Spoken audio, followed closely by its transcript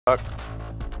Get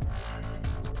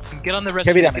on the rest.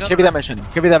 Heavy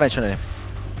damage on him.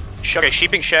 Okay,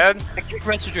 sheeping shed.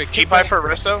 G-Pie for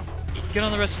Resto. Get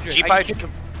on the rest of your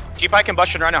G-Pie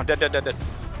combustion right now. Dead.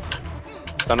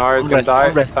 Sonar is gonna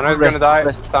die. Sonar is gonna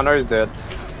die. Sonar is dead.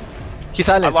 He's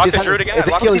silenced. I locked the druid again.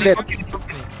 Ezekiel is dead. Here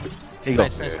you go.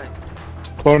 Nice.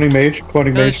 Cloning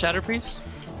mage. Shatter priest.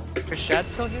 Is Shad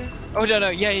still here? Oh no,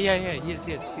 yeah. He is.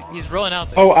 He's rolling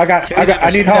out there. Oh, I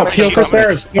need help. Heal for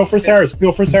Saris. Heal for Saris.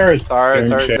 Saris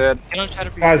dead. Get on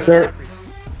Shatter priest. Guys, they're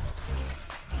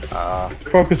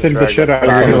focusing the shit out of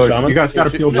your healers. You guys gotta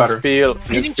feel better.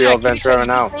 Just feel Ventura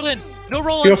now. No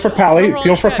roll. Feel for Pally.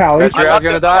 Feel for Pally. Ventura's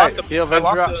gonna die. Feel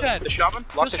Ventura. The shaman.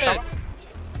 Lock the shaman.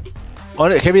 On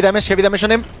heavy damage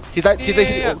on him. He's dead.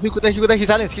 Yeah. He's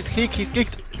silenced. He's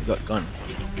kicked. Gone.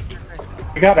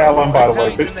 We got LM by the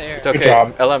way. It's okay. Good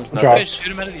job. LM's Good nothing. job.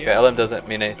 Shoot him out of the Okay, air. LM doesn't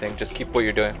mean anything. Just keep what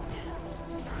you're doing.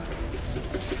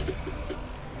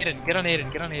 Get on Aiden.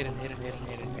 Aiden.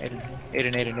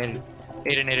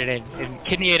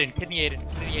 Kidney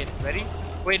Aiden. Ready?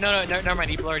 Wait, no, never mind.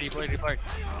 He blurred.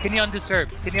 Kidney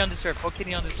undisturbed. Full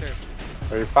kidney undisturbed.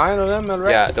 Are you fine with them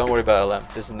already? Yeah, don't worry about LM.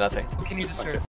 This is nothing. Kidney disturbed.